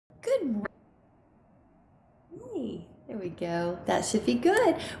Good morning. There we go. That should be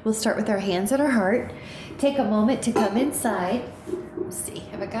good. We'll start with our hands at our heart. Take a moment to come inside. Let's see,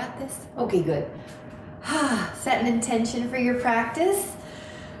 have I got this? Okay, good. Set an intention for your practice.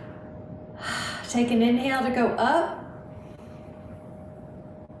 Take an inhale to go up.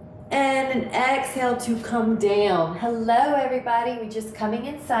 And an exhale to come down. Hello, everybody. We're just coming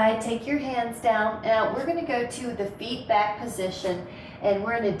inside. Take your hands down. Now, we're going to go to the feet back position, and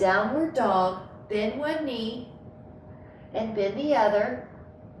we're in a downward dog. Bend one knee and bend the other.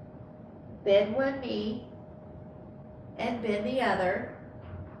 Bend one knee and bend the other.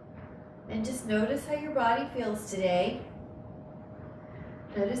 And just notice how your body feels today.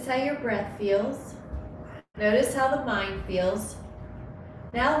 Notice how your breath feels. Notice how the mind feels.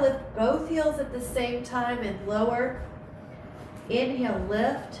 Now lift both heels at the same time and lower. Inhale,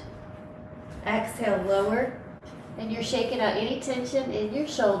 lift. Exhale, lower. And you're shaking out any tension in your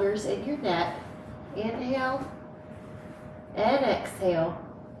shoulders and your neck. Inhale and exhale.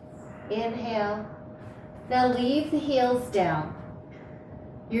 Inhale. Now leave the heels down.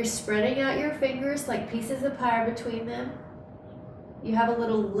 You're spreading out your fingers like pieces of pie between them. You have a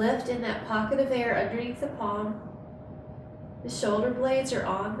little lift in that pocket of air underneath the palm. The shoulder blades are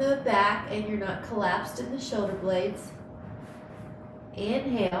on the back and you're not collapsed in the shoulder blades.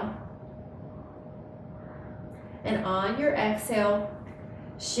 Inhale. And on your exhale,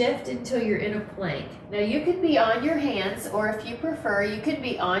 shift until you're in a plank. Now you could be on your hands, or if you prefer, you could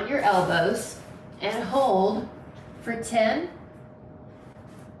be on your elbows and hold for 10,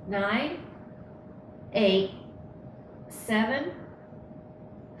 9, 8, 7,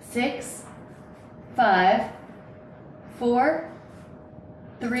 6, 5, 4,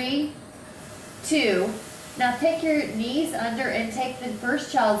 3, 2. Now take your knees under and take the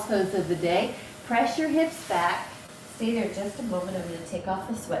first child's pose of the day. Press your hips back. Stay there just a moment. I'm going to take off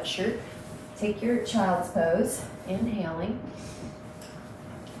the sweatshirt. Take your child's pose. Inhaling.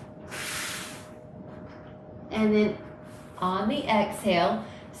 And then on the exhale,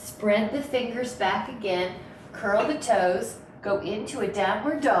 spread the fingers back again. Curl the toes. Go into a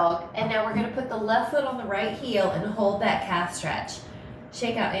downward dog, and now we're going to put the left foot on the right heel and hold that calf stretch.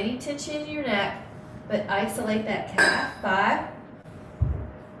 Shake out any tension in your neck, but isolate that calf. 5,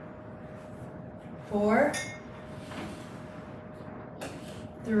 4,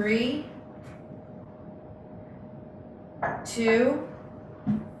 3, 2.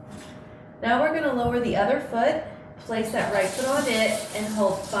 Now we're going to lower the other foot, place that right foot on it, and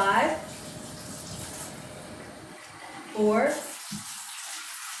hold 5, 4,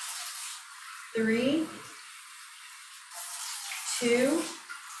 3, 2.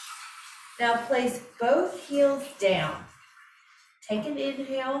 Now place both heels down. Take an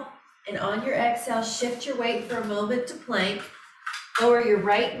inhale, and on your exhale, shift your weight for a moment to plank. Lower your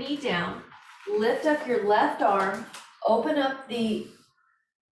right knee down. Lift up your left arm. Open up the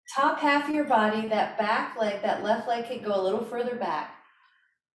top half of your body. That back leg, that left leg can go a little further back.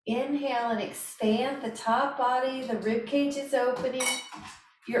 Inhale and expand the top body. The rib cage is opening.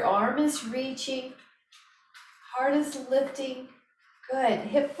 Your arm is reaching. Heart is lifting. Good.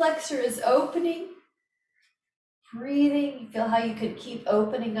 Hip flexor is opening. Breathing. You feel how you could keep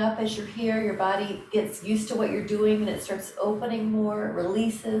opening up as you're here. Your body gets used to what you're doing and it starts opening more,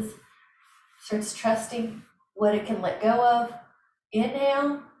 releases, starts trusting what it can let go of.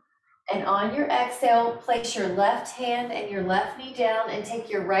 Inhale. And on your exhale, place your left hand and your left knee down and take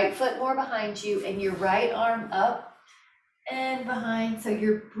your right foot more behind you and your right arm up and behind. So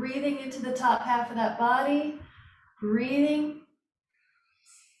you're breathing into the top half of that body, breathing,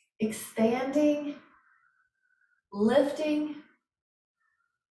 expanding, lifting,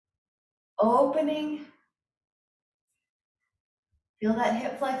 opening. Feel that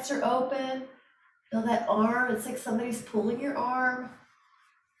hip flexor open. Feel that arm. It's like somebody's pulling your arm.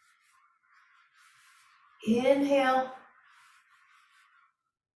 Inhale.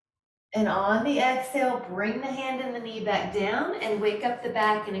 And on the exhale, bring the hand and the knee back down and wake up the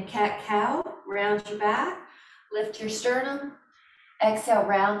back in a cat-cow. Round your back, lift your sternum. Exhale,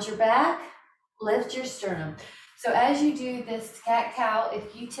 round your back, lift your sternum. So as you do this cat-cow,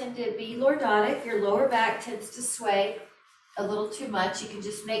 if you tend to be lordotic, your lower back tends to sway a little too much. You can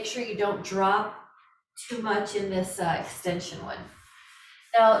just make sure you don't drop too much in this extension one.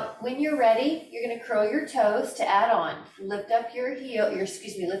 Now, when you're ready, you're going to curl your toes to add on. Lift up your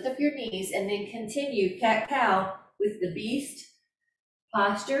lift up your knees, and then continue cat-cow with the beast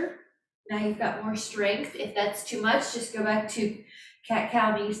posture. Now you've got more strength. If that's too much, just go back to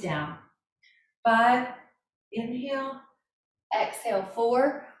cat-cow, knees down. 5, inhale, exhale,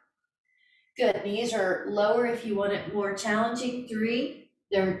 4. Good, knees are lower if you want it more challenging. 3,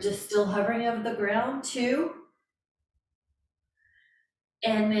 They're just still hovering over the ground. 2,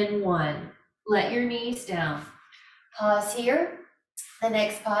 and then 1. Let your knees down. Pause here. The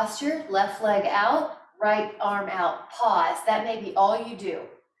next posture, left leg out, right arm out. Pause. That may be all you do.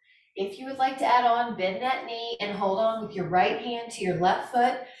 If you would like to add on, bend that knee and hold on with your right hand to your left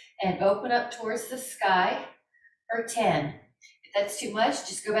foot and open up towards the sky for 10. If that's too much,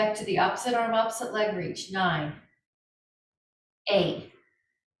 just go back to the opposite arm, opposite leg reach. 9, 8,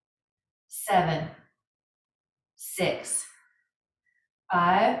 7, 6,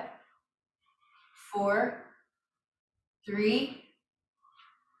 5, 4, 3,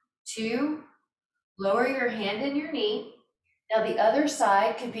 2, lower your hand and your knee. Now the other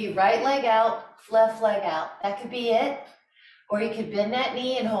side could be right leg out, left leg out. That could be it. Or you could bend that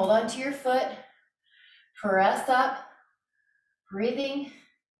knee and hold on to your foot. Press up, breathing.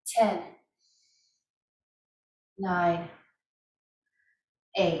 10, 9,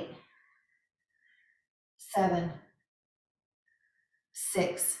 8, 7,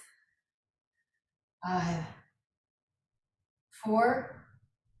 6, 5, 4,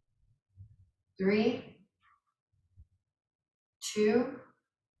 3, 2.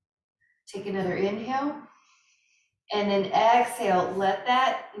 Take another inhale. And then exhale, let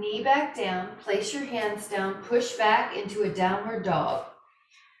that knee back down, place your hands down, push back into a downward dog.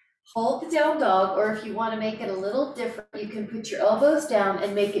 Hold the down dog, or if you want to make it a little different, you can put your elbows down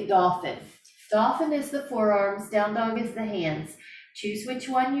and make it dolphin. Dolphin is the forearms, down dog is the hands. Choose which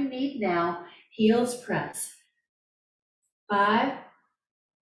one you need now. Heels press. 5,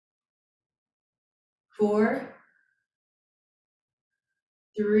 4,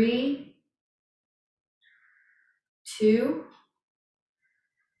 3, 2,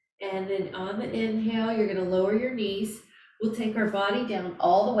 and then on the inhale, you're going to lower your knees. We'll take our body down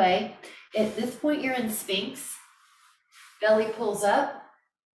all the way. At this point, you're in Sphinx. Belly pulls up.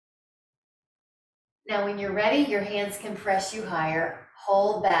 Now, when you're ready, your hands can press you higher.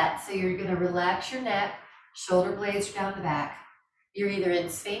 Hold that. So you're going to relax your neck, shoulder blades are down the back. You're either in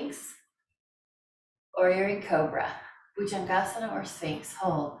Sphinx or you're in Cobra, Bhujangasana or Sphinx.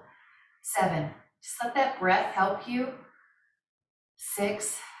 Hold. 7. Just let that breath help you.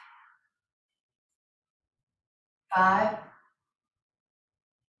 6, 5,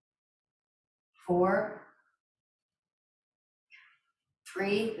 4,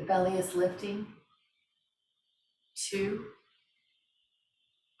 3, the belly is lifting. 2,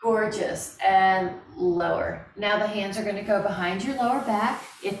 gorgeous, and lower. Now the hands are going to go behind your lower back.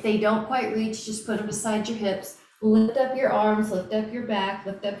 If they don't quite reach, just put them beside your hips. Lift up your arms, lift up your back,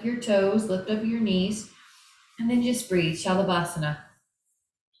 lift up your toes, lift up your knees, and then just breathe, Shalabhasana.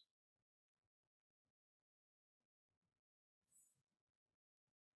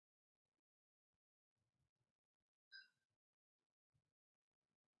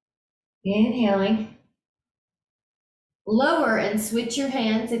 Inhaling. Lower and switch your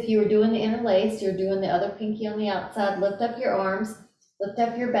hands. If you were doing the interlace, you're doing the other pinky on the outside. Lift up your arms, lift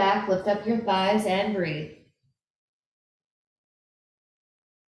up your back, lift up your thighs, and breathe.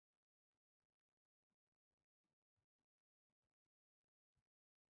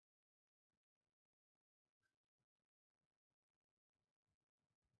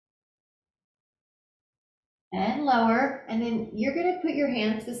 And lower, and then you're going to put your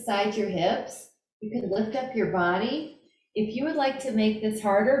hands beside your hips. You can lift up your body. If you would like to make this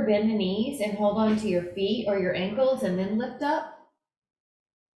harder, bend the knees and hold on to your feet or your ankles and then lift up.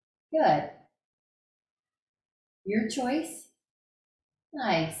 Good. Your choice.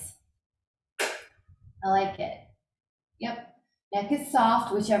 Nice. I like it. Yep. Neck is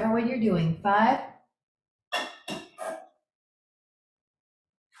soft, whichever one you're doing. 5.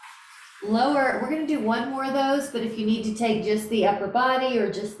 Lower, we're going to do one more of those, but if you need to take just the upper body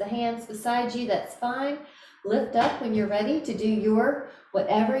or just the hands beside you, that's fine. Lift up when you're ready to do your,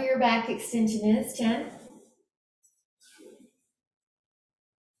 whatever your back extension is. 10.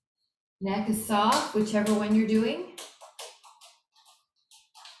 Neck is soft, whichever one you're doing.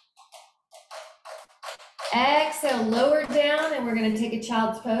 Exhale, lower down, and we're going to take a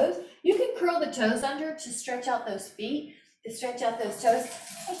child's pose. You can curl the toes under to stretch out those feet, to stretch out those toes.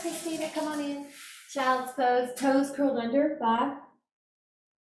 Hey, Christina, come on in. Child's pose, toes curled under. 5,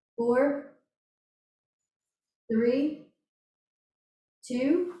 4, 3,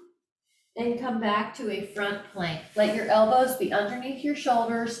 2, and come back to a front plank. Let your elbows be underneath your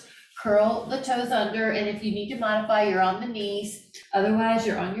shoulders. Curl the toes under, and if you need to modify, you're on the knees. Otherwise,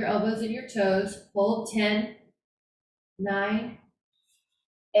 you're on your elbows and your toes. Hold. 10, 9,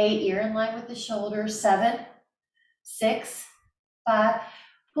 8, you're in line with the shoulders. 7, 6, 5,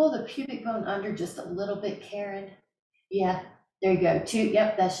 pull the pubic bone under just a little bit, Karen. Yeah, There you go. 2,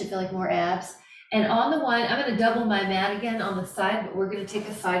 yep, that should feel like more abs. And on the 1, I'm gonna double my mat again on the side, but we're gonna take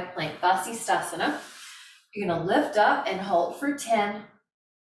a side plank, Vasisthasana. You're gonna lift up and hold for 10,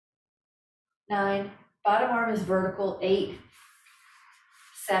 9, bottom arm is vertical, 8,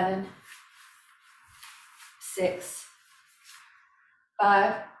 7, 6,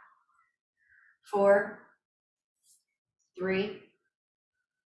 5, 4, 3,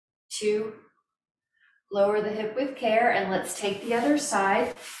 2, lower the hip with care, and let's take the other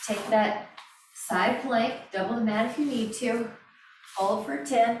side. Take that side plank, double the mat if you need to. Hold for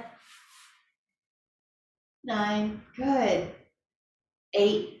 10, 9, good,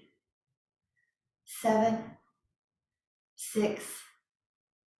 8, 7, 6,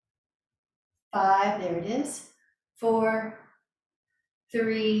 5, there it is, 4,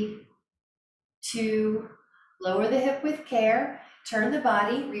 3, 2, lower the hip with care, turn the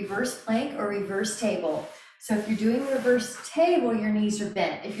body, reverse plank or reverse table. So if you're doing reverse table, your knees are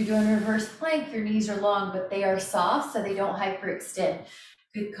bent. If you're doing reverse plank, your knees are long, but they are soft so they don't hyperextend.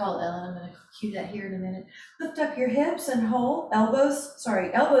 Good call, Ellen. I'm going to cue that here in a minute. Lift up your hips and hold. Elbows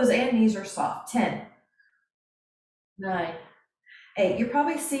and knees are soft. 10, 9, 8. You're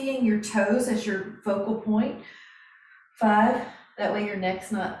probably seeing your toes as your focal point. 5, that way your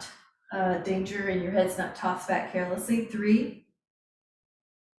neck's not danger and your head's not tossed back carelessly. 3,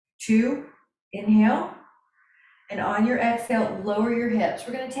 2, inhale. And on your exhale, lower your hips.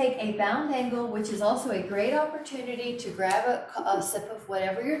 We're going to take a bound angle, which is also a great opportunity to grab a sip of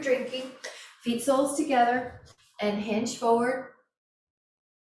whatever you're drinking. Feet soles together and hinge forward.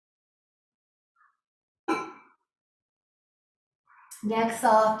 Neck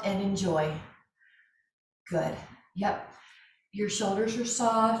soft and enjoy. Good. Yep. Your shoulders are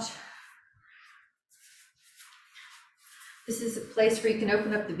soft. This is a place where you can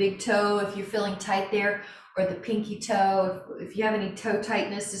open up the big toe if you're feeling tight there, or the pinky toe. If you have any toe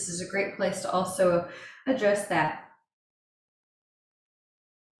tightness, this is a great place to also address that.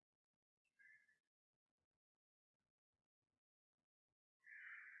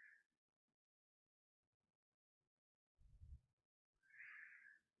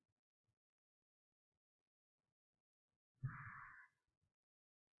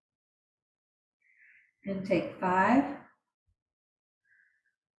 And take 5,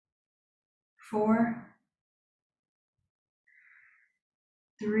 4,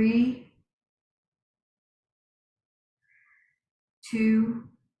 3, 2,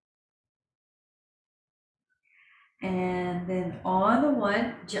 and then on the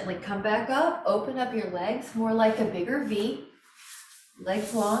 1, gently come back up, open up your legs, more like a bigger V.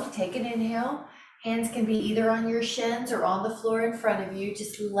 Legs long, take an inhale. Hands can be either on your shins or on the floor in front of you.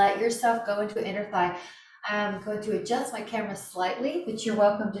 Just let yourself go into inner thigh. I'm going to adjust my camera slightly, but you're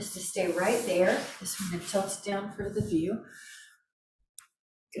welcome just to stay right there. This one tilts down for the view.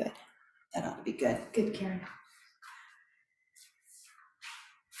 Good. That ought to be good. Good, Karen.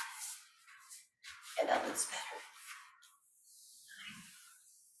 Yeah, that looks better.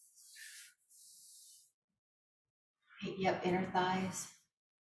 9. 8, yep, inner thighs.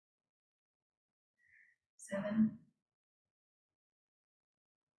 7,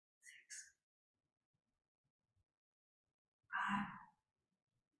 6, 5,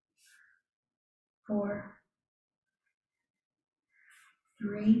 4,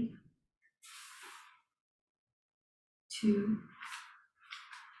 3, 2.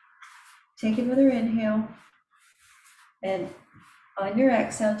 Take another inhale. And on your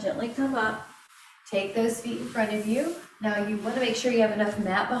exhale, gently come up. Take those feet in front of you. Now you want to make sure you have enough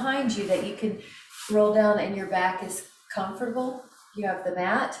mat behind you that you can roll down and your back is comfortable. You have the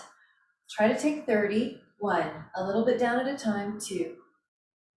mat. Try to take 30. 1, a little bit down at a time. 2, 3, 4,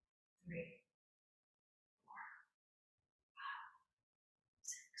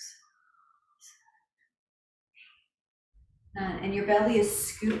 6, 7, 8, 9. And your belly is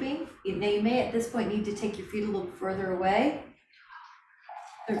scooping. Now you may at this point need to take your feet a little further away.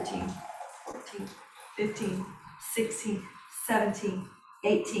 13, 14, 15, 16, 17,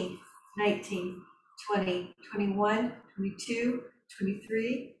 18, 19, 20, 21, 22,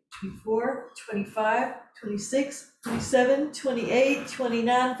 23, 24, 25, 26, 27, 28,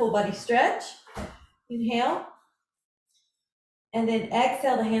 29, full body stretch. Inhale. And then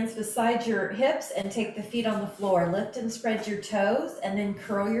exhale the hands beside your hips and take the feet on the floor. Lift and spread your toes and then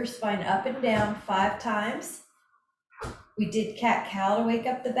curl your spine up and down 5 times. We did cat-cow to wake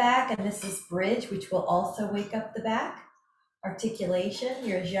up the back, and this is bridge, which will also wake up the back. Articulation,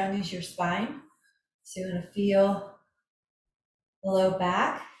 you're as young as your spine. So you're going to feel the low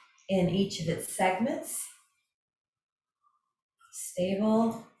back in each of its segments.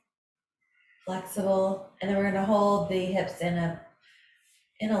 Stable. flexible. And then we're gonna hold the hips in a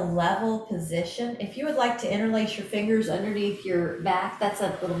level position. If you would like to interlace your fingers underneath your back, that's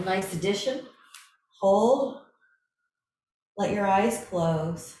a little nice addition. Hold, let your eyes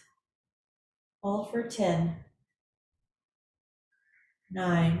close. Hold for 10,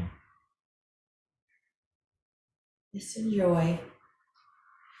 9, just enjoy.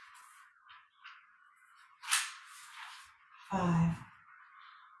 5,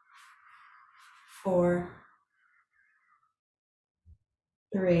 4,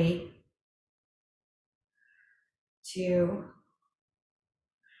 3, 2,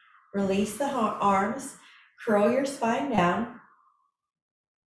 release the arms, curl your spine down.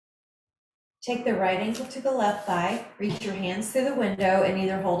 Take the right ankle to the left thigh, reach your hands through the window and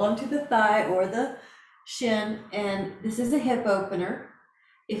either hold onto the thigh or the shin. And this is a hip opener.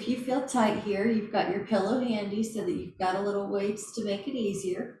 If you feel tight here, you've got your pillow handy so that you've got a little weights to make it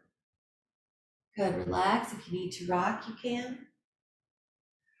easier. Good, relax. If you need to rock, you can.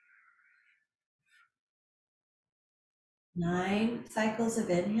 9 cycles of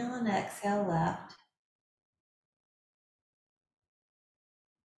inhale and exhale left.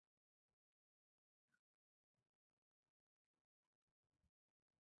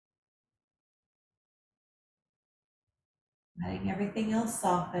 Letting everything else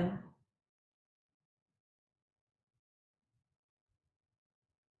soften.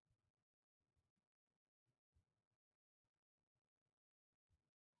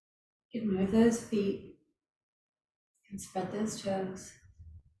 You can move those feet. You can spread those toes.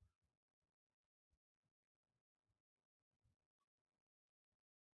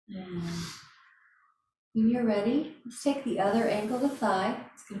 And when you're ready, let's take the other ankle to thigh.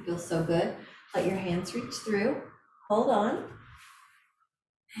 It's gonna feel so good. Let your hands reach through. Hold on.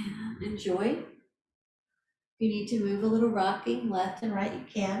 And enjoy. If you need to move a little rocking left and right, you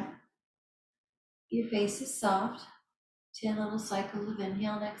can. Your face is soft. 10 little cycles of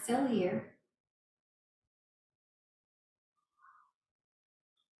inhale and exhale here.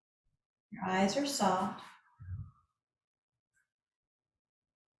 Your eyes are soft.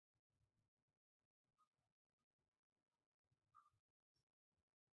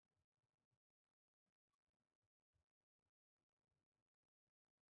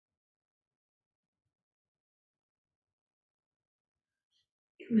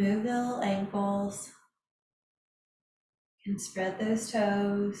 Move the little ankles. You can spread those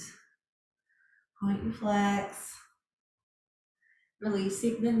toes. Point and flex.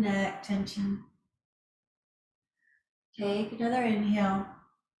 Releasing the neck tension. Take another inhale.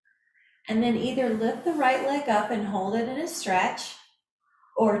 And then either lift the right leg up and hold it in a stretch,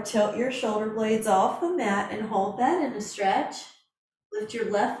 or tilt your shoulder blades off the mat and hold that in a stretch. Lift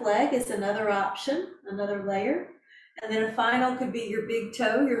your left leg is another option, another layer. And then a final could be your big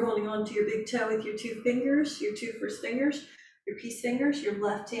toe. You're holding on to your big toe with your 2 fingers, your 2 first fingers, your peace fingers. Your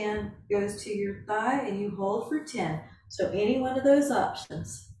left hand goes to your thigh and you hold for 10. So any one of those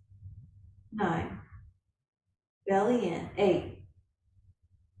options. 9, belly in, 8,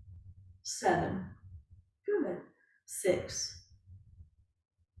 7, good, 6,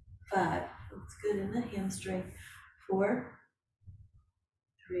 5, looks good in the hamstring, 4,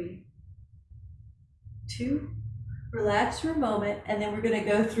 3, 2, relax for a moment, and then we're going to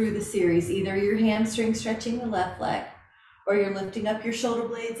go through the series. Either your hamstring stretching the left leg, or you're lifting up your shoulder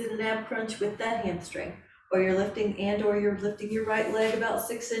blades in an ab crunch with that hamstring, or you're lifting your right leg about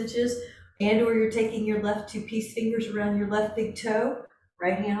 6 inches, and or you're taking your left 2 peace fingers around your left big toe,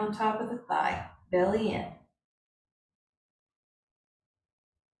 right hand on top of the thigh, belly in.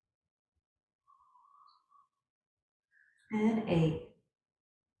 And 8,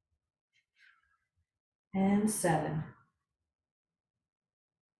 and 7,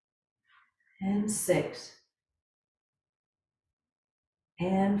 and 6,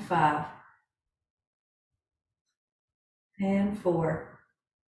 and 5, and 4,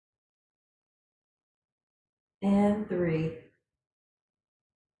 and 3,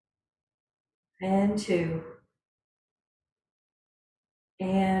 and 2,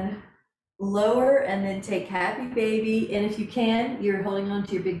 and lower, and then take happy baby. And if you can, you're holding on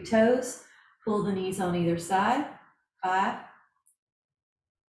to your big toes, pull the knees on either side. 5,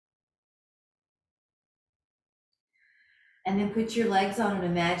 and then put your legs on an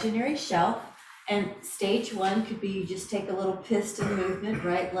imaginary shelf. And stage 1 could be you just take a little piston movement,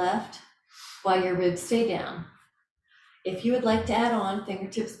 right, left, while your ribs stay down. If you would like to add on,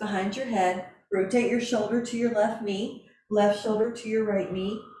 fingertips behind your head, rotate your shoulder to your left knee, left shoulder to your right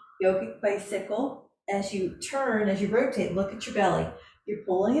knee, yogic bicycle. As you turn, as you rotate, look at your belly. You're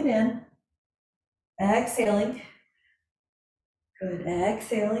pulling it in, exhaling. Good,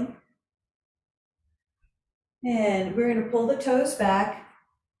 exhaling. And we're going to pull the toes back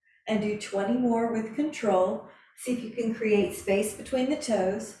and do 20 more with control. See if you can create space between the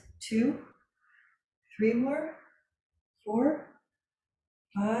toes. 2, 3 more, 4,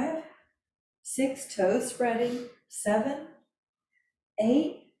 5, 6, toes spreading, 7,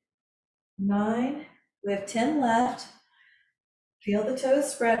 8, 9, we have 10 left. Feel the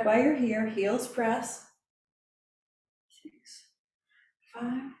toes spread while you're here, heels press. 6,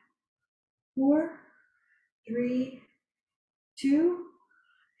 5, 4, 3, 2,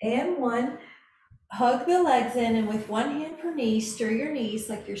 and 1. Hug the legs in, and with one hand per knee, stir your knees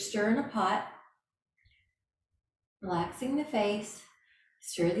like you're stirring a pot. Relaxing the face,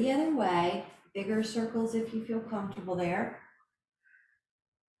 stir the other way, bigger circles if you feel comfortable there.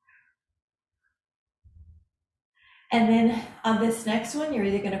 And then on this next one, you're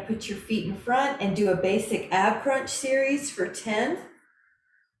either going to put your feet in front and do a basic ab crunch series for 10,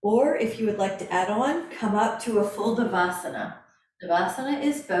 or if you would like to add on, come up to a full Davasana. Davasana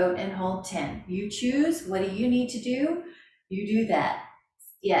is boat and hold 10. You choose, what do you need to do? You do that.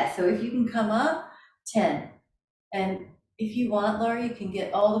 Yeah, so if you can come up, 10. And if you want, Laura, you can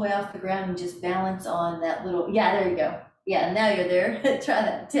get all the way off the ground and just balance on that little, yeah, there you go. Yeah, now you're there. Try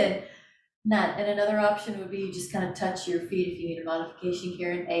that, 10. 9. And another option would be you just kind of touch your feet if you need a modification,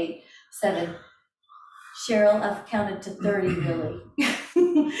 Karen. 8, 7. Cheryl, I've counted to 30, really.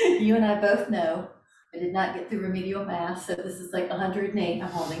 You and I both know I did not get through remedial math, so this is like 108 I'm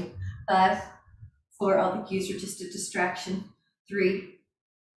holding. 5, 4, all the cues are just a distraction. 3,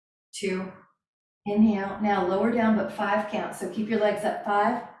 2, inhale. Now lower down, but 5 count. So keep your legs up.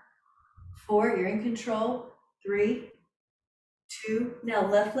 5, 4, you're in control. 3, 2, now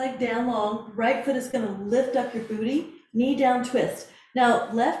left leg down long. Right foot is going to lift up your booty. Knee down, twist. Now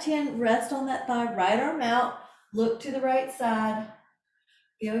left hand rest on that thigh, right arm out. Look to the right side.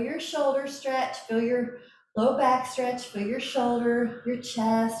 Feel your shoulder stretch. Feel your low back stretch. Feel your shoulder, your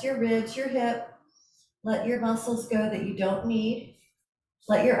chest, your ribs, your hip. Let your muscles go that you don't need.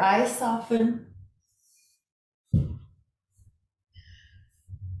 Let your eyes soften.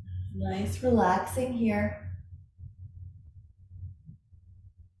 Nice, relaxing here.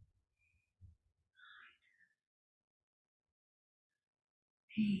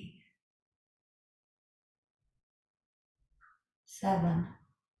 8, 7,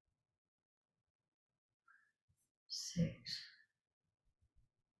 6,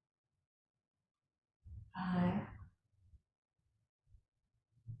 5,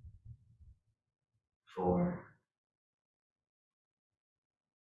 4,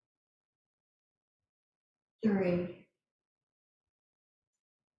 3,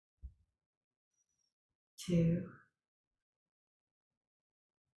 2.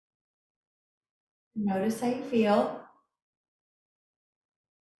 Notice how you feel.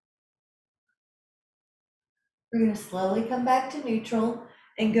 We're going to slowly come back to neutral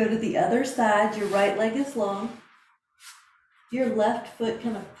and go to the other side. Your right leg is long. Your left foot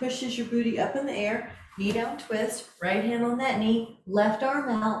kind of pushes your booty up in the air. Knee down, twist. Right hand on that knee. Left arm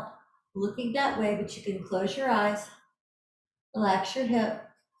out. Looking that way, but you can close your eyes. Relax your hip.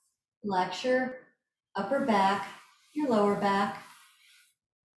 Relax your upper back, your lower back,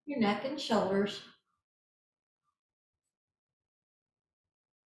 your neck and shoulders.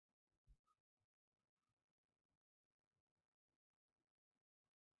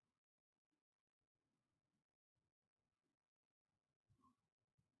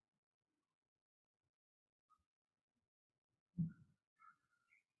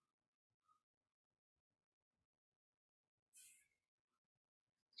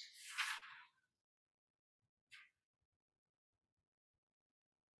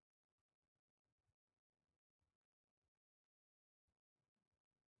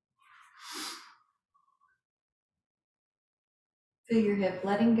 Feel your hip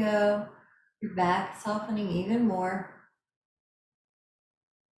letting go, your back softening even more.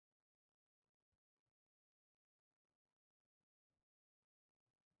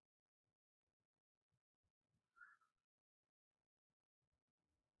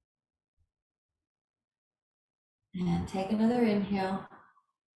 And take another inhale.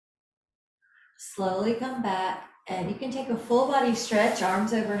 Slowly come back, and you can take a full body stretch,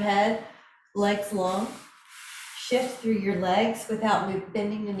 arms overhead, legs long. Shift through your legs without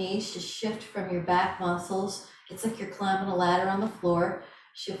bending the knees, just shift from your back muscles. It's like you're climbing a ladder on the floor.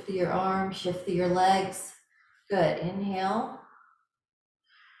 Shift through your arms, shift through your legs. Good, inhale.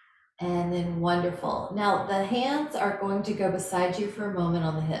 And then wonderful. Now the hands are going to go beside you for a moment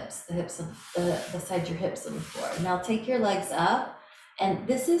on the hips, beside your hips on the floor. Now take your legs up, and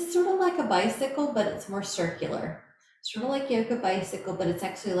this is sort of like a bicycle, but it's more circular. Sort of like yoga bicycle, but it's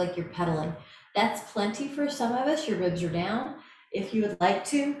actually like you're pedaling. That's plenty for some of us. Your ribs are down. If you would like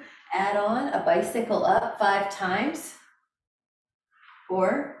to, add on a bicycle up 5 times.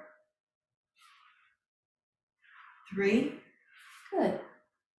 4, 3, good.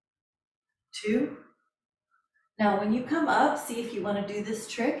 2. Now, when you come up, see if you want to do this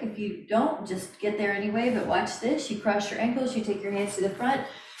trick. If you don't, just get there anyway, but watch this. You cross your ankles, you take your hands to the front,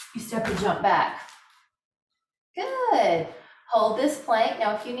 you step and jump back. Good. Hold this plank.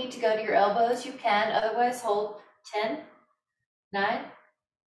 Now, if you need to go to your elbows, you can. Otherwise, hold 10, 9,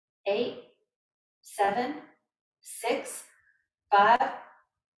 8, 7, 6, 5,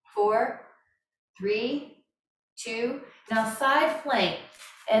 4, 3, 2. Now, side plank.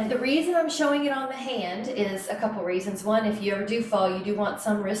 And the reason I'm showing it on the hand is a couple reasons. One, if you ever do fall, you do want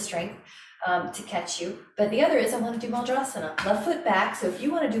some wrist strength to catch you. But the other is I want to do Maldrasana, left foot back. So if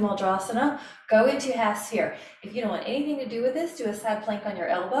you want to do Maldrasana, go into half sphere. If you don't want anything to do with this, do a side plank on your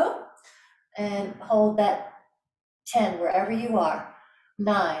elbow and hold that 10 wherever you are.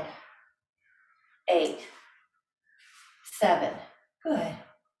 9, 8, 7, good.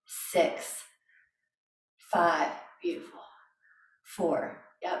 6, 5, beautiful. 4,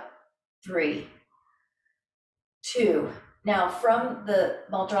 yep. 3, 2. Now from the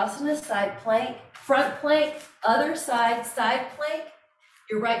Maldrasana side plank, front plank, other side, side plank,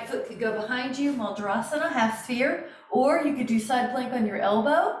 your right foot could go behind you, Maldrasana, half sphere, or you could do side plank on your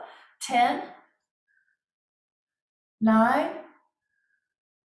elbow. 10, 9,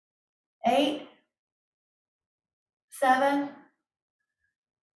 8, 7,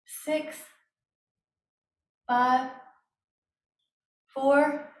 6, 5,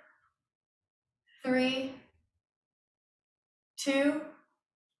 4, 3, 2,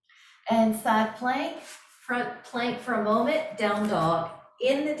 and side plank, front plank for a moment, down dog.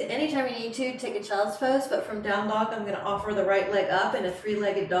 Anytime you need to, take a child's pose, but from down dog, I'm going to offer the right leg up in a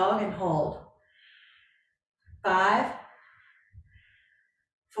 3-legged dog and hold. 5,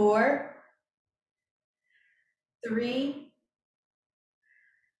 4, 3,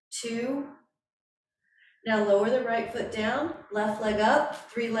 2. Now lower the right foot down, left leg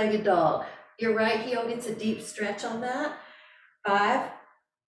up, 3-legged dog. Your right heel gets a deep stretch on that. 5,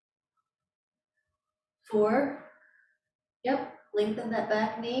 4, yep, lengthen that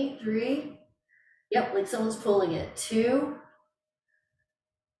back knee. 3, yep, like someone's pulling it. 2,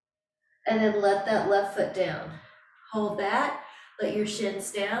 and then let that left foot down. Hold that, let your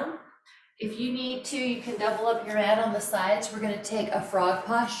shins down. If you need to, you can double up your mat on the sides. We're gonna take a frog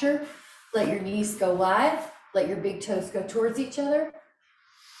posture. Let your knees go wide, let your big toes go towards each other.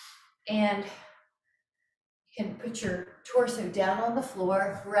 And you can put your torso down on the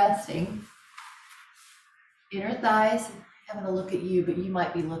floor, resting. Inner thighs, having a look at you, but you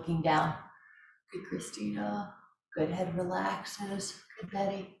might be looking down. Good, Christina. Good, head relaxes. Good,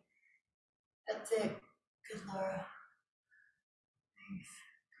 Betty. That's it. Good, Laura. Thanks.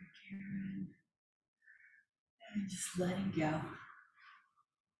 Good, Karen. And just letting go.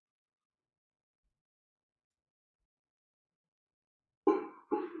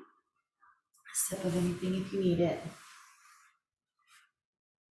 A sip of anything if you need it.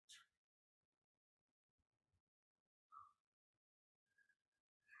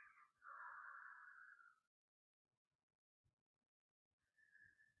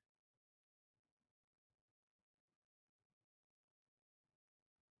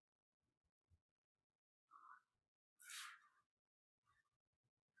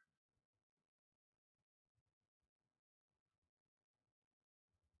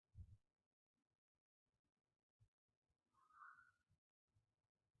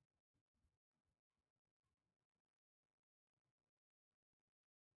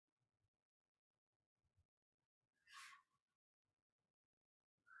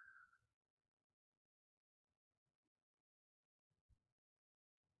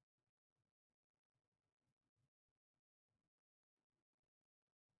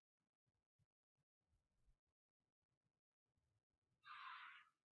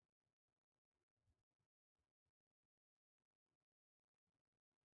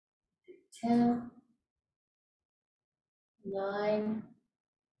 Ten, 9,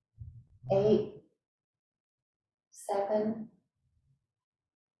 8, 7,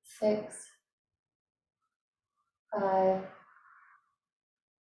 6, 5,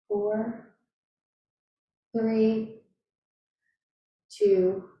 4, 3,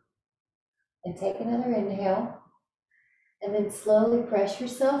 2, and take another inhale. And then slowly press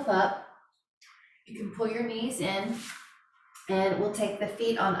yourself up. You can pull your knees in, and we'll take the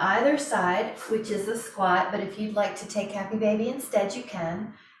feet on either side, which is a squat, but if you'd like to take happy baby instead, you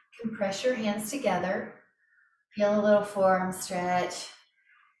can. You can press your hands together, feel a little forearm stretch,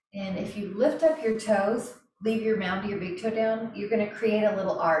 And if you lift up your toes, leave your mound of your big toe down, you're going to create a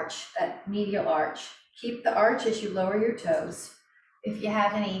little arch, that medial arch. Keep the arch as you lower your toes. If you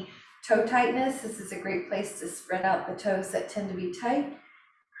have any toe tightness, this is a great place to spread out the toes that tend to be tight.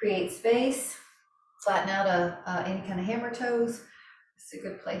 Create space, flatten out any kind of hammer toes. It's a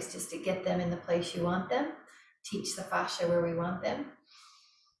good place just to get them in the place you want them. Teach the fascia where we want them.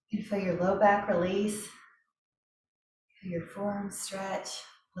 You can feel your low back release. Feel your forearms stretch,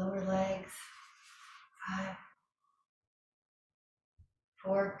 lower legs. 5,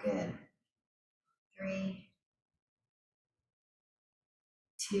 4, good. 3,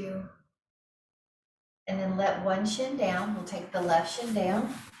 2, and then let one shin down. We'll take the left shin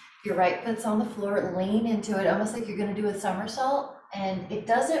down. Your right foot's on the floor, lean into it, almost like you're gonna do a somersault. And it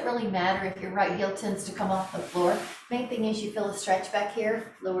doesn't really matter if your right heel tends to come off the floor. Main thing is you feel a stretch back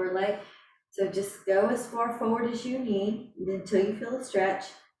here, lower leg. So just go as far forward as you need until you feel a stretch.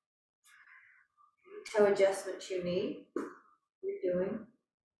 Toe adjustments you need, you're doing.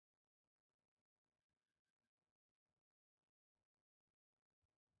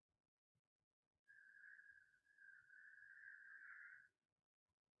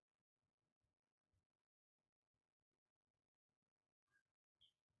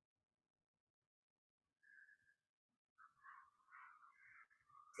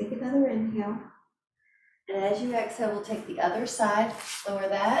 Take another inhale. And as you exhale, we'll take the other side, lower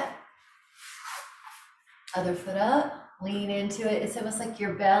that. Other foot up, lean into it. It's almost like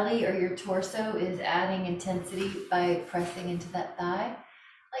your belly or your torso is adding intensity by pressing into that thigh.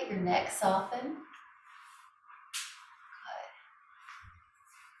 Let your neck soften.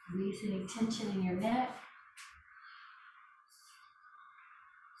 Good. Release any tension in your neck.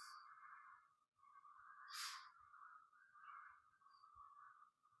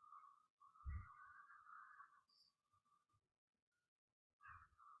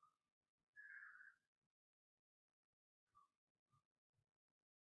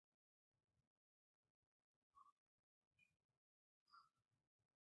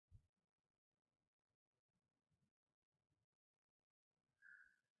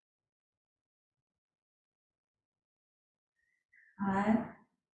 Five,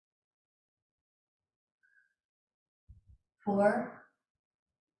 4,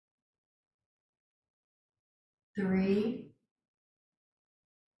 3,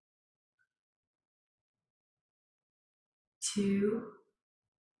 2.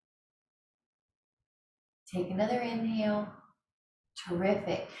 Take another inhale.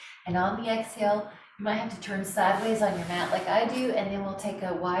 Terrific. And on the exhale, you might have to turn sideways on your mat like I do, and then we'll take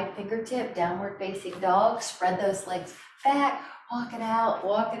a wide fingertip, downward facing dog, spread those legs back, walk it out,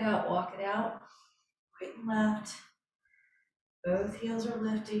 walk it out, walk it out. Right and left. Both heels are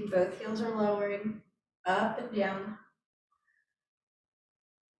lifting, both heels are lowering, up and down.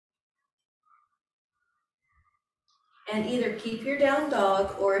 And either keep your down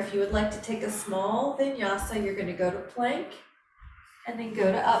dog, or if you would like to take a small vinyasa, you're going to go to plank and then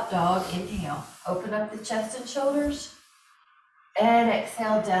go to up dog. Inhale, open up the chest and shoulders, and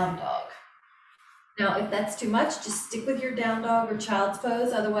exhale, down dog. Now, if that's too much, just stick with your down dog or child's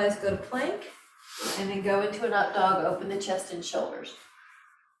pose. Otherwise, go to plank and then go into an up dog, open the chest and shoulders.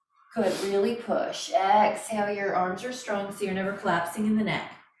 Good, really push. Exhale, your arms are strong so you're never collapsing in the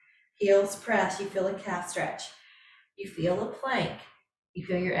neck. Heels press, you feel a calf stretch. You feel a plank, you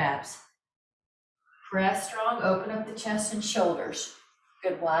feel your abs. Press strong, open up the chest and shoulders.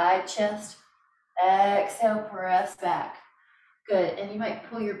 Good, wide chest. Exhale, press back. Good, and you might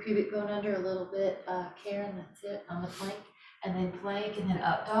pull your pubic bone under a little bit, Karen, that's it, on the plank. And then plank and then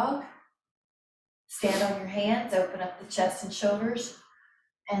up dog. Stand on your hands, open up the chest and shoulders.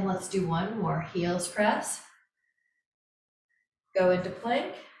 And let's do one more, heels press. Go into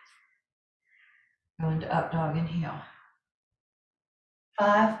plank. Go into up dog, inhale.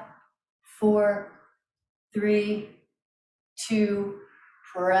 5, 4, 3, 2,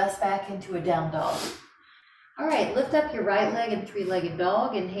 press back into a down dog. All right, lift up your right leg in three-legged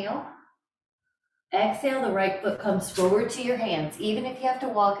dog, inhale. Exhale, the right foot comes forward to your hands, even if you have to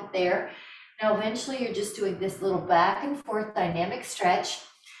walk it there. Now, eventually you're just doing this little back and forth dynamic stretch.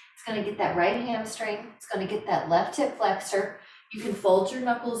 It's gonna get that right hamstring. It's gonna get that left hip flexor. You can fold your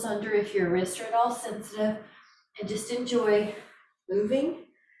knuckles under if your wrists are at all sensitive, and just enjoy moving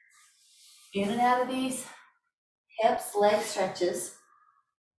in and out of these hips, leg stretches.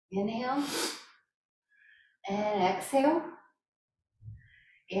 Inhale and exhale.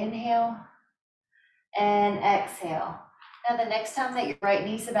 Inhale and exhale. Now the next time that your right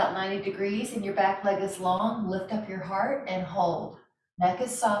knee's about 90 degrees and your back leg is long, lift up your heart and hold. Neck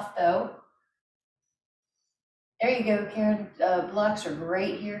is soft though. There you go, Karen. Blocks are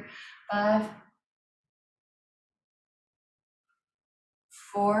great here. 5,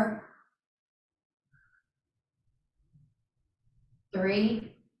 4,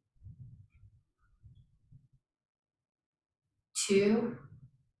 3, 2.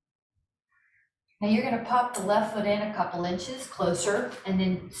 Now you're going to pop the left foot in a couple inches closer and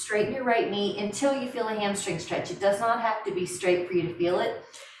then straighten your right knee until you feel a hamstring stretch. It does not have to be straight for you to feel it.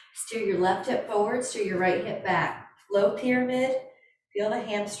 Steer your left hip forward, steer your right hip back. Low pyramid, feel the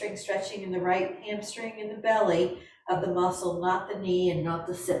hamstring stretching in the right hamstring in the belly of the muscle, not the knee and not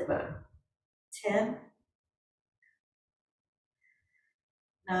the sit bone. 10,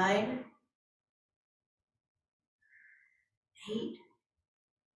 9, 8,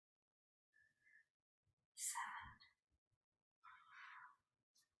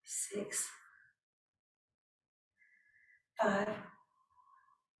 6, 5,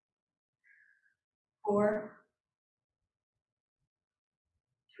 4,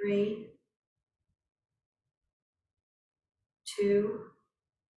 3, 2.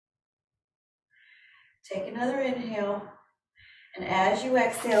 Take another inhale. And as you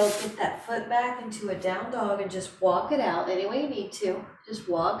exhale, get that foot back into a down dog and just walk it out any way you need to. Just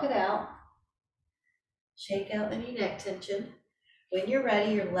walk it out. Shake out any neck tension. When you're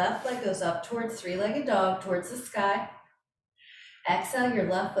ready, your left leg goes up towards three-legged dog, towards the sky. Exhale your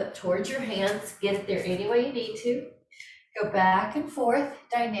left foot towards your hands. Get it there any way you need to. Go back and forth,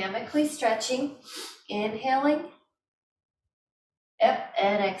 dynamically stretching. Inhaling. Yep,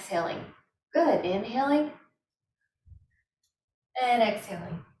 and exhaling. Good. Inhaling. And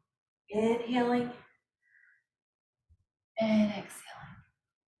exhaling. Inhaling. And exhaling.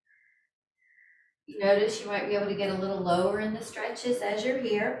 You notice you might be able to get a little lower in the stretches as you're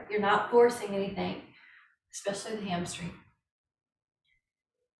here. You're not forcing anything, especially the hamstring.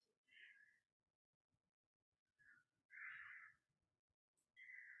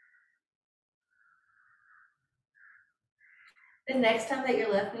 The next time that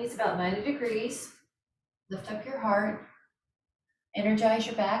your left knee is about 90 degrees, lift up your heart, energize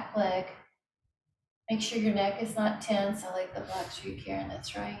your back leg. Make sure your neck is not tense. I like the black streak, Karen,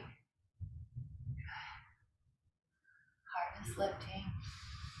 that's right. Heart is lifting.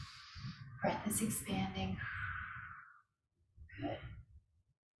 Breath is expanding. Good.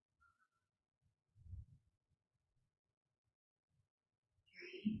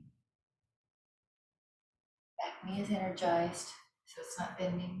 3. Back knee is energized, so it's not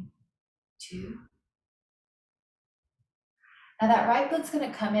bending. 2. Now that right foot's going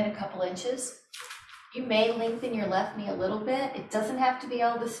to come in a couple inches. You may lengthen your left knee a little bit. It doesn't have to be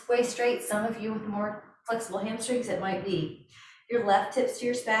all this way straight. Some of you with more flexible hamstrings, it might be. Your left hip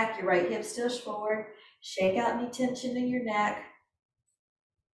steers back, your right hip steers forward. Shake out any tension in your neck.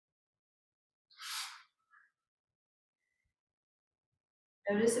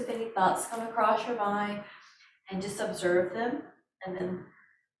 Notice if any thoughts come across your mind and just observe them and then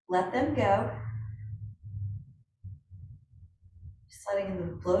let them go. Just letting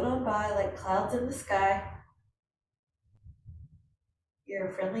them float on by like clouds in the sky. You're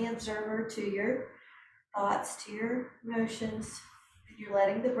a friendly observer to your thoughts, to your emotions. And you're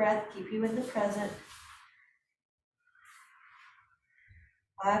letting the breath keep you in the present.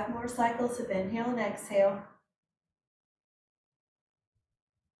 5 more cycles of inhale and exhale.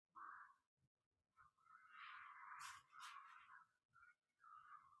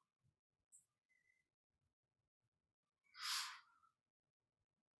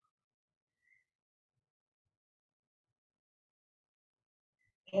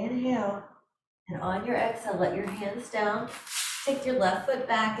 Inhale, and on your exhale, let your hands down. Take your left foot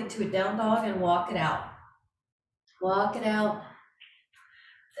back into a down dog and walk it out. Walk it out.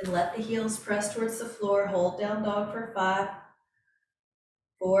 Then let the heels press towards the floor. Hold down dog for 5,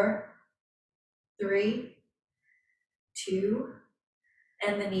 4, 3, 2,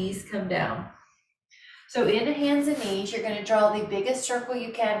 and the knees come down. So in the hands and knees, you're going to draw the biggest circle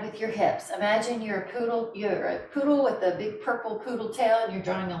you can with your hips. Imagine you're a poodle with a big purple poodle tail, and you're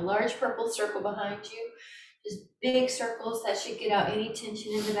drawing a large purple circle behind you. Just big circles that should get out any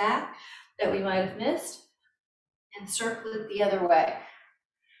tension in the back that we might have missed, and circle it the other way.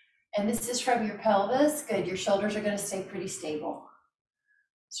 And this is from your pelvis. Good. Your shoulders are going to stay pretty stable.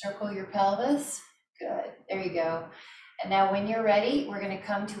 Circle your pelvis. Good. There you go. And now when you're ready, we're going to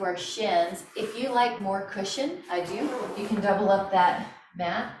come to our shins. If you like more cushion, I do, you can double up that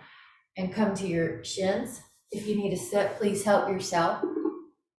mat and come to your shins. If you need to sit, please help yourself.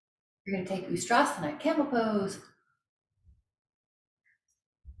 You're going to take Ustrasana, camel pose.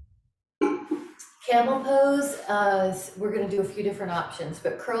 Camel pose, we're going to do a few different options,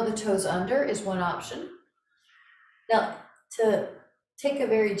 but curl the toes under is one option. Now, to take a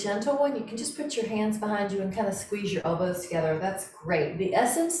very gentle one, you can just put your hands behind you and kind of squeeze your elbows together. That's great. The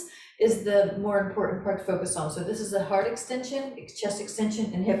essence is the more important part to focus on. So this is a heart extension, chest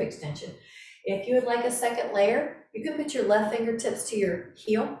extension, and hip extension. If you would like a second layer, you can put your left fingertips to your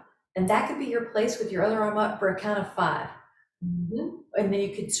heel, and that could be your place with your other arm up for a count of 5. And then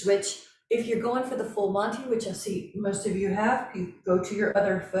you could switch. If you're going for the full Monty, which I see most of you have, you go to your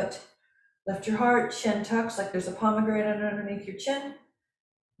other foot. Lift your heart, chin tucks like there's a pomegranate underneath your chin.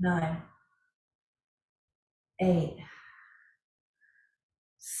 9, 8,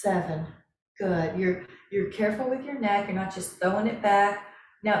 7. Good. You're careful with your neck. You're not just throwing it back.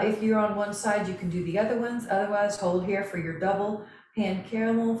 Now, if you're on one side, you can do the other ones. Otherwise, hold here for your double hand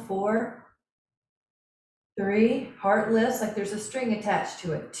camel. 4, 3. Heart lifts like there's a string attached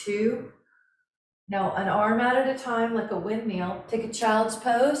to it. 2. Now, an arm out at a time, like a windmill. Take a child's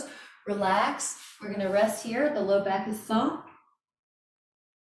pose. Relax. We're going to rest here. The low back is soft.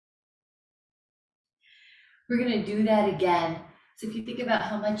 We're going to do that again. So if you think about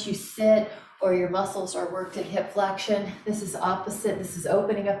how much you sit or your muscles are worked in hip flexion, this is opposite. This is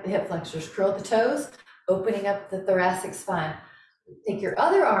opening up the hip flexors. Curl the toes, opening up the thoracic spine. Take your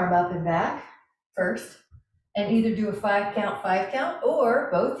other arm up and back first, and either do a 5 count, or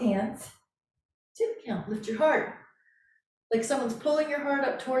both hands, 10 count. Lift your heart. Like someone's pulling your heart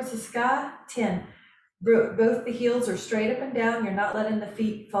up towards the sky. 10. Both the heels are straight up and down. You're not letting the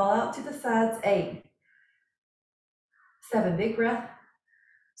feet fall out to the sides. 8. 7, big breath.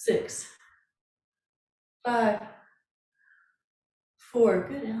 6, 5, 4,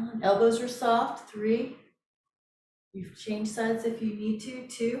 good, Ellen. Elbows are soft. 3, you've changed sides if you need to.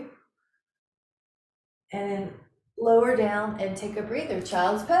 2, and then lower down and take a breather,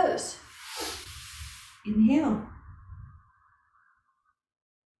 child's pose. Inhale.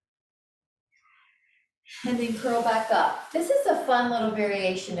 And then curl back up. This is a fun little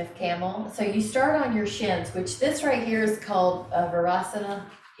variation of camel. So you start on your shins, which this right here is called Virasana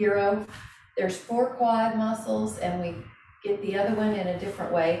Hero. There's 4 quad muscles, and we get the other one in a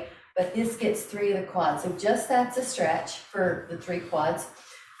different way, but this gets 3 of the quads. So just that's a stretch for the 3 quads.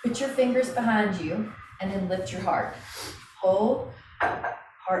 Put your fingers behind you and then lift your heart. Hold,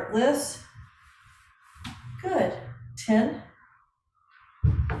 heart lifts. Good. 10.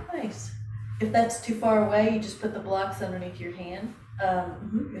 Nice. If that's too far away, you just put the blocks underneath your hand.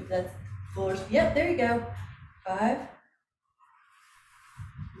 If that's fuller, yep, there you go. 5.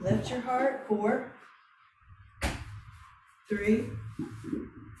 Lift your heart. 4, 3,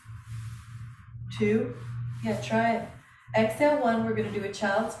 2. Yeah, try it. Exhale 1. We're going to do a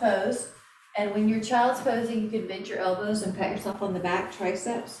child's pose. And when you're child's posing, you can bend your elbows and pat yourself on the back,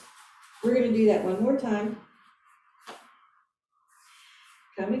 triceps. We're going to do that one more time.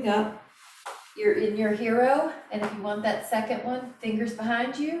 Coming up. You're in your hero, and if you want that second one, fingers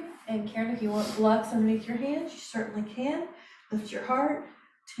behind you. And Karen, if you want blocks underneath your hands, you certainly can. Lift your heart.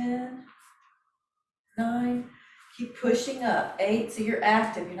 10, 9, keep pushing up. 8, so you're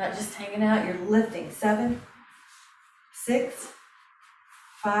active. You're not just hanging out, you're lifting. 7, 6,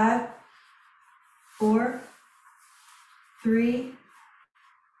 5, 4, 3,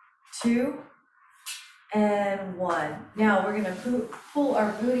 2, and 1. Now we're gonna pull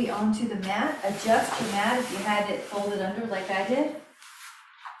our booty onto the mat. Adjust your mat if you had it folded under like I did.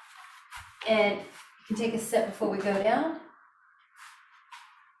 And you can take a sip before we go down.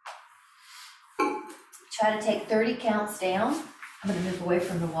 Try to take 30 counts down. I'm gonna move away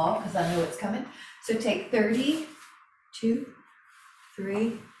from the wall because I know it's coming. So take 30, 2,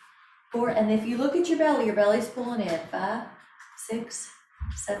 3, 4. And if you look at your belly's pulling in. 5, 6,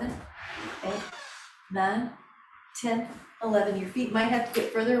 7, 8, 9, 10, 11. Your feet might have to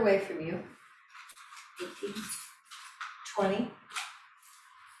get further away from you. 18, 20,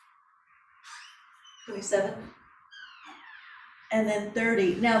 27, and then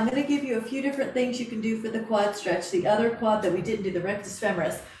 30. Now I'm going to give you a few different things you can do for the quad stretch. The other quad that we didn't do, the rectus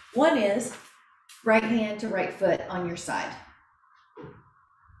femoris. One is right hand to right foot on your side.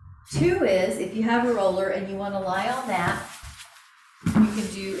 2 is if you have a roller and you want to lie on that, you can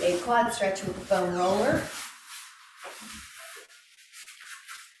do a quad stretch with a foam roller.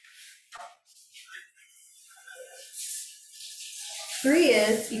 3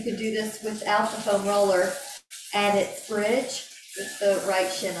 is you can do this without the foam roller, and it's bridge with the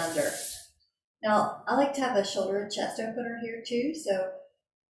right shin under. Now, I like to have a shoulder and chest opener here too, so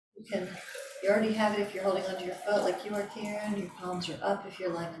you already have it if you're holding onto your foot like you are, Karen. Your palms are up if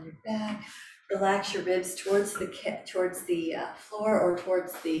you're lying on your back. Relax your ribs towards the floor or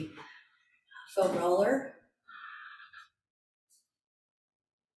towards the foam roller.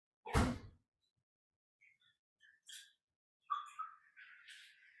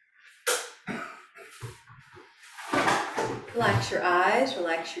 Relax your eyes,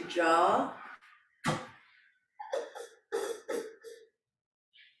 relax your jaw.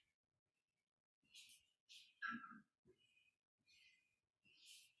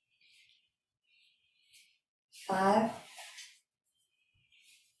 5,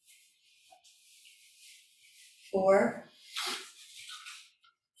 4,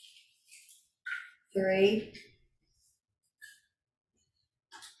 3,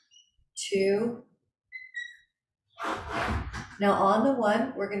 2. Now on the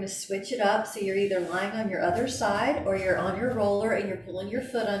 1, we're going to switch it up. So you're either lying on your other side or you're on your roller and you're pulling your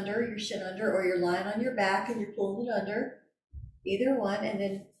foot under, your shin under, or you're lying on your back and you're pulling it under. Either one. And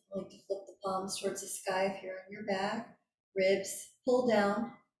then I like to flip the palms towards the sky if you're on your back. Ribs pull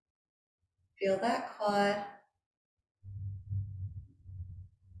down. Feel that quad.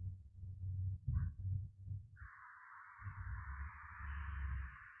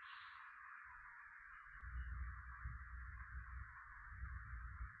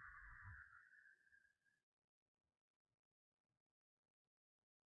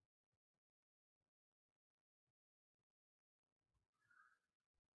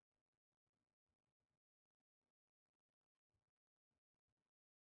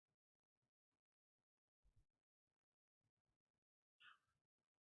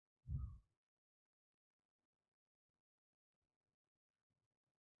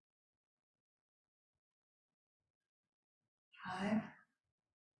 5,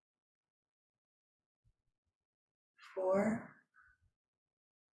 4,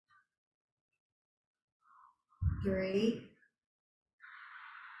 3,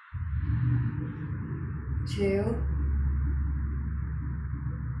 2.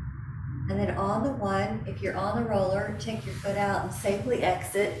 And then on the 1, if you're on the roller, take your foot out and safely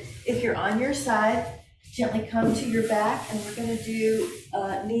exit. If you're on your side, gently come to your back, and we're going to do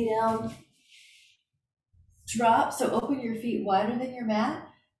knee down drop. So open your feet wider than your mat.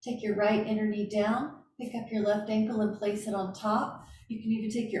 Take your right inner knee down. Pick up your left ankle and place it on top. You can even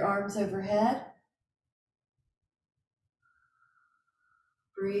take your arms overhead.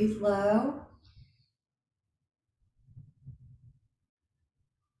 Breathe low.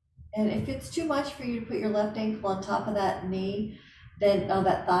 And if it's too much for you to put your left ankle on top of that knee, then on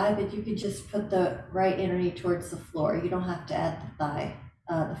that thigh, then you can just put the right inner knee towards the floor. You don't have to add the thigh,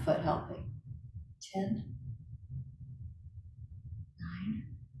 the foot helping. 10, 9,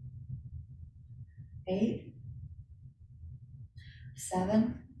 8,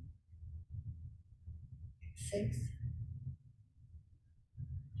 7, 6,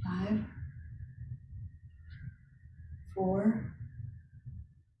 5, 4,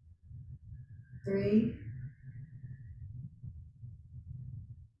 3,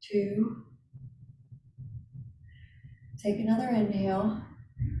 2. Take another inhale.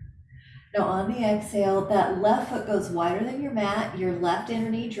 Now on the exhale, that left foot goes wider than your mat. Your left inner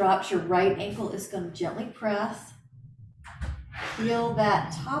knee drops. Your right ankle is going to gently press. Feel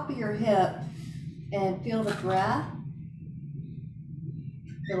that top of your hip and feel the breath.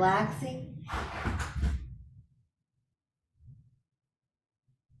 Relaxing.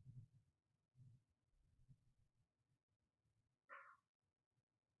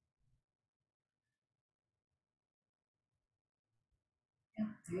 Yeah,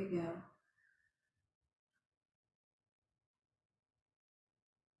 there you go.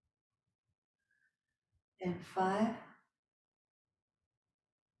 And 5.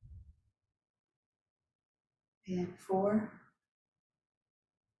 And 4.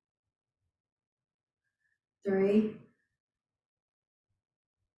 3,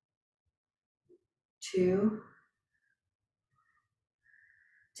 2.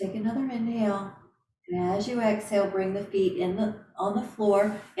 Take another inhale. And as you exhale, bring the feet on the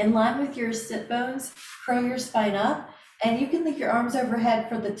floor in line with your sit bones. Curl your spine up. And you can link your arms overhead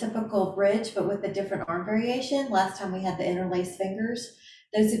for the typical bridge, but with a different arm variation. Last time we had the interlaced fingers.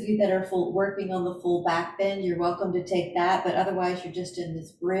 Those of you that are working on the full back bend, you're welcome to take that, but otherwise you're just in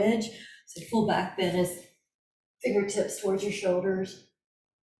this bridge. So full back bend is fingertips towards your shoulders,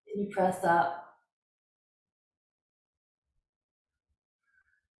 and you press up.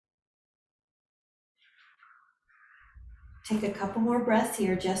 Take a couple more breaths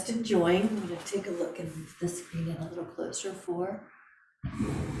here, just enjoying. I'm going to take a look and move the screen in a little closer. 4,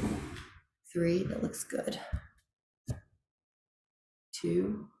 3, that looks good.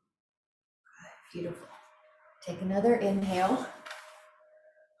 2, beautiful. Take another inhale.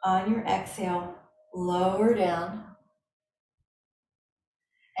 On your exhale, lower down.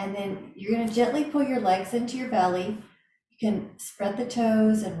 And then you're going to gently pull your legs into your belly. You can spread the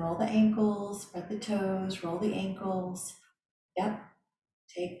toes and roll the ankles, spread the toes, roll the ankles. Yep,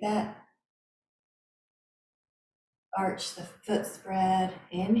 take that. Arch the foot spread,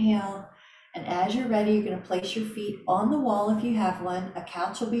 inhale. And as you're ready, you're going to place your feet on the wall if you have one. A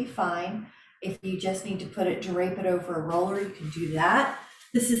couch will be fine. If you just need to drape it over a roller, you can do that.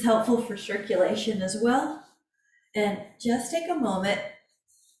 This is helpful for circulation as well. And just take a moment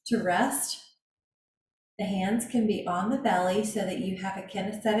to rest. The hands can be on the belly so that you have a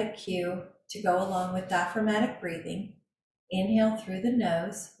kinesthetic cue to go along with diaphragmatic breathing. Inhale through the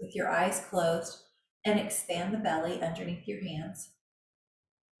nose with your eyes closed and expand the belly underneath your hands.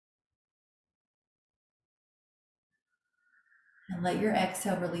 And let your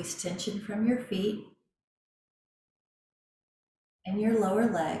exhale release tension from your feet and your lower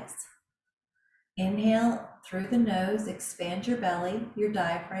legs. Inhale through the nose, expand your belly, your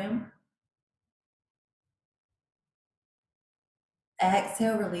diaphragm.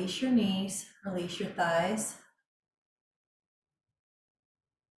 Exhale, release your knees, release your thighs.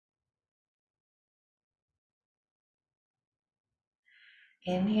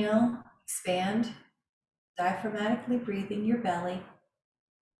 Inhale, expand, diaphragmatically breathing your belly.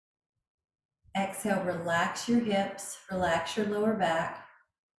 Exhale, relax your hips, relax your lower back.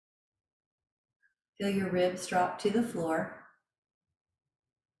 Feel your ribs drop to the floor.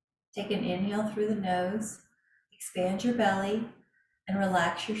 Take an inhale through the nose, expand your belly, and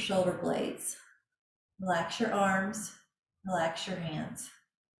relax your shoulder blades. Relax your arms, relax your hands.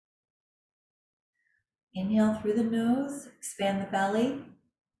 Inhale through the nose, expand the belly.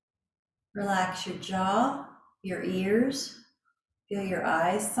 Relax your jaw, your ears. Feel your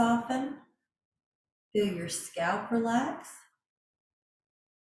eyes soften. Feel your scalp relax.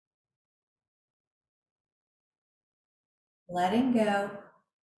 Letting go.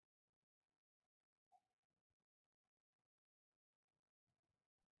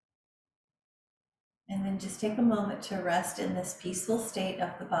 And then just take a moment to rest in this peaceful state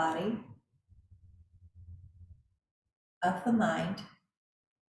of the body, of the mind,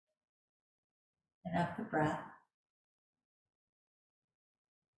 and of the breath.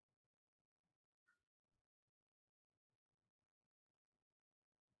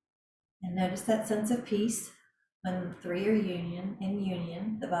 And notice that sense of peace when three are in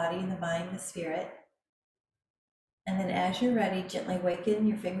union, the body, the mind, the spirit. And then as you're ready, gently waken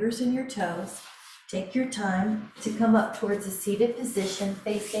your fingers and your toes. Take your time to come up towards a seated position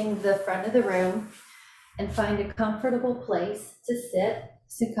facing the front of the room and find a comfortable place to sit.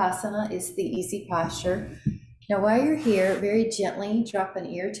 Sukhasana is the easy posture. Now, while you're here, very gently drop an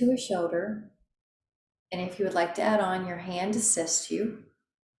ear to a shoulder. And if you would like to add on, your hand assists you.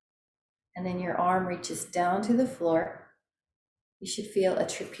 And then your arm reaches down to the floor. You should feel a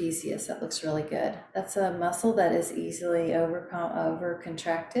trapezius. That looks really good. That's a muscle that is easily over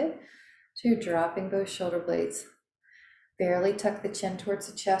contracted. So you're dropping both shoulder blades. Barely tuck the chin towards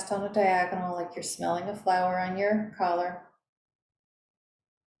the chest on a diagonal, like you're smelling a flower on your collar.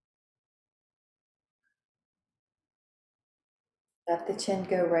 Let the chin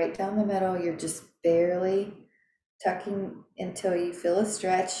go right down the middle. You're just barely tucking until you feel a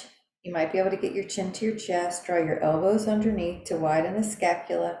stretch. You might be able to get your chin to your chest. Draw your elbows underneath to widen the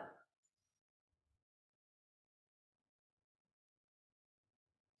scapula.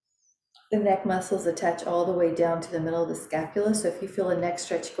 The neck muscles attach all the way down to the middle of the scapula. So if you feel a neck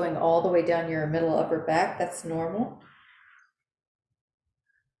stretch going all the way down your middle upper back, that's normal.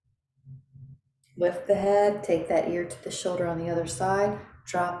 Lift the head, take that ear to the shoulder on the other side,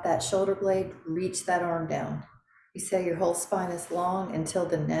 drop that shoulder blade, reach that arm down. You say your whole spine is long until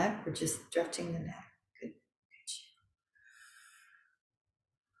the neck. We're just stretching the neck. Good.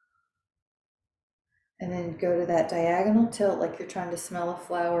 And then go to that diagonal tilt like you're trying to smell a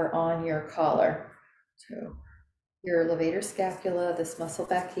flower on your collar. So your levator scapula, this muscle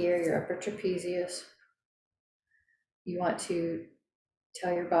back here, your upper trapezius. You want to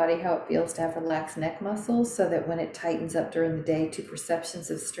tell your body how it feels to have relaxed neck muscles so that when it tightens up during the day to perceptions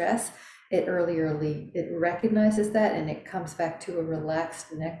of stress, it recognizes that and it comes back to a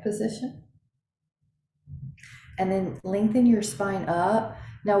relaxed neck position. And then lengthen your spine up.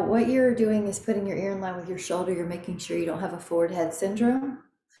 Now, what you're doing is putting your ear in line with your shoulder. You're making sure you don't have a forward head syndrome.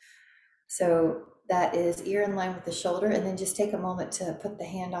 So that is ear in line with the shoulder. And then just take a moment to put the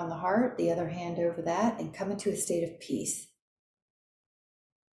hand on the heart, the other hand over that, and come into a state of peace.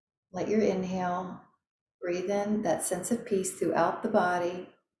 Let your inhale breathe in that sense of peace throughout the body,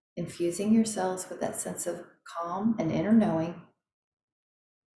 infusing your cells with that sense of calm and inner knowing.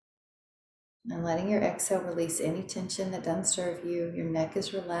 And letting your exhale release any tension that doesn't serve you. Your neck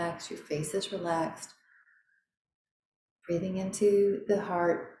is relaxed, your face is relaxed. Breathing into the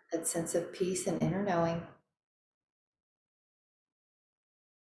heart, that sense of peace and inner knowing.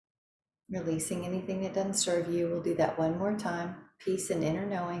 Releasing anything that doesn't serve you. We'll do that one more time. Peace and inner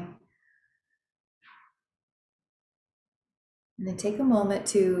knowing. And then take a moment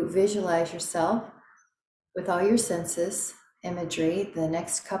to visualize yourself with all your senses, imagery, the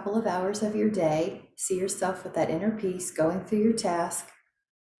next couple of hours of your day. See yourself with that inner peace going through your task,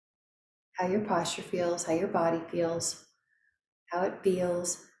 how your posture feels, how your body feels, how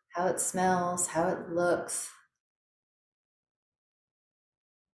it smells, how it looks.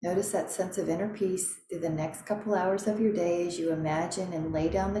 Notice that sense of inner peace through the next couple hours of your day as you imagine and lay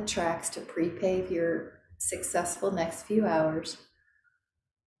down the tracks to pre-pave your successful next few hours.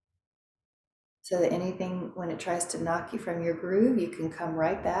 So that anything, when it tries to knock you from your groove, you can come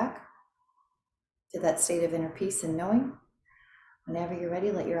right back to that state of inner peace and knowing. Whenever you're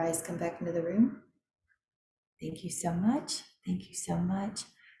ready, let your eyes come back into the room. Thank you so much. Thank you so much.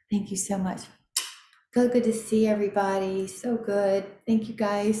 Thank you so much. Good to see everybody. So good. Thank you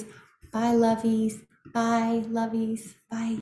guys. Bye, lovies. Bye, lovies. Bye.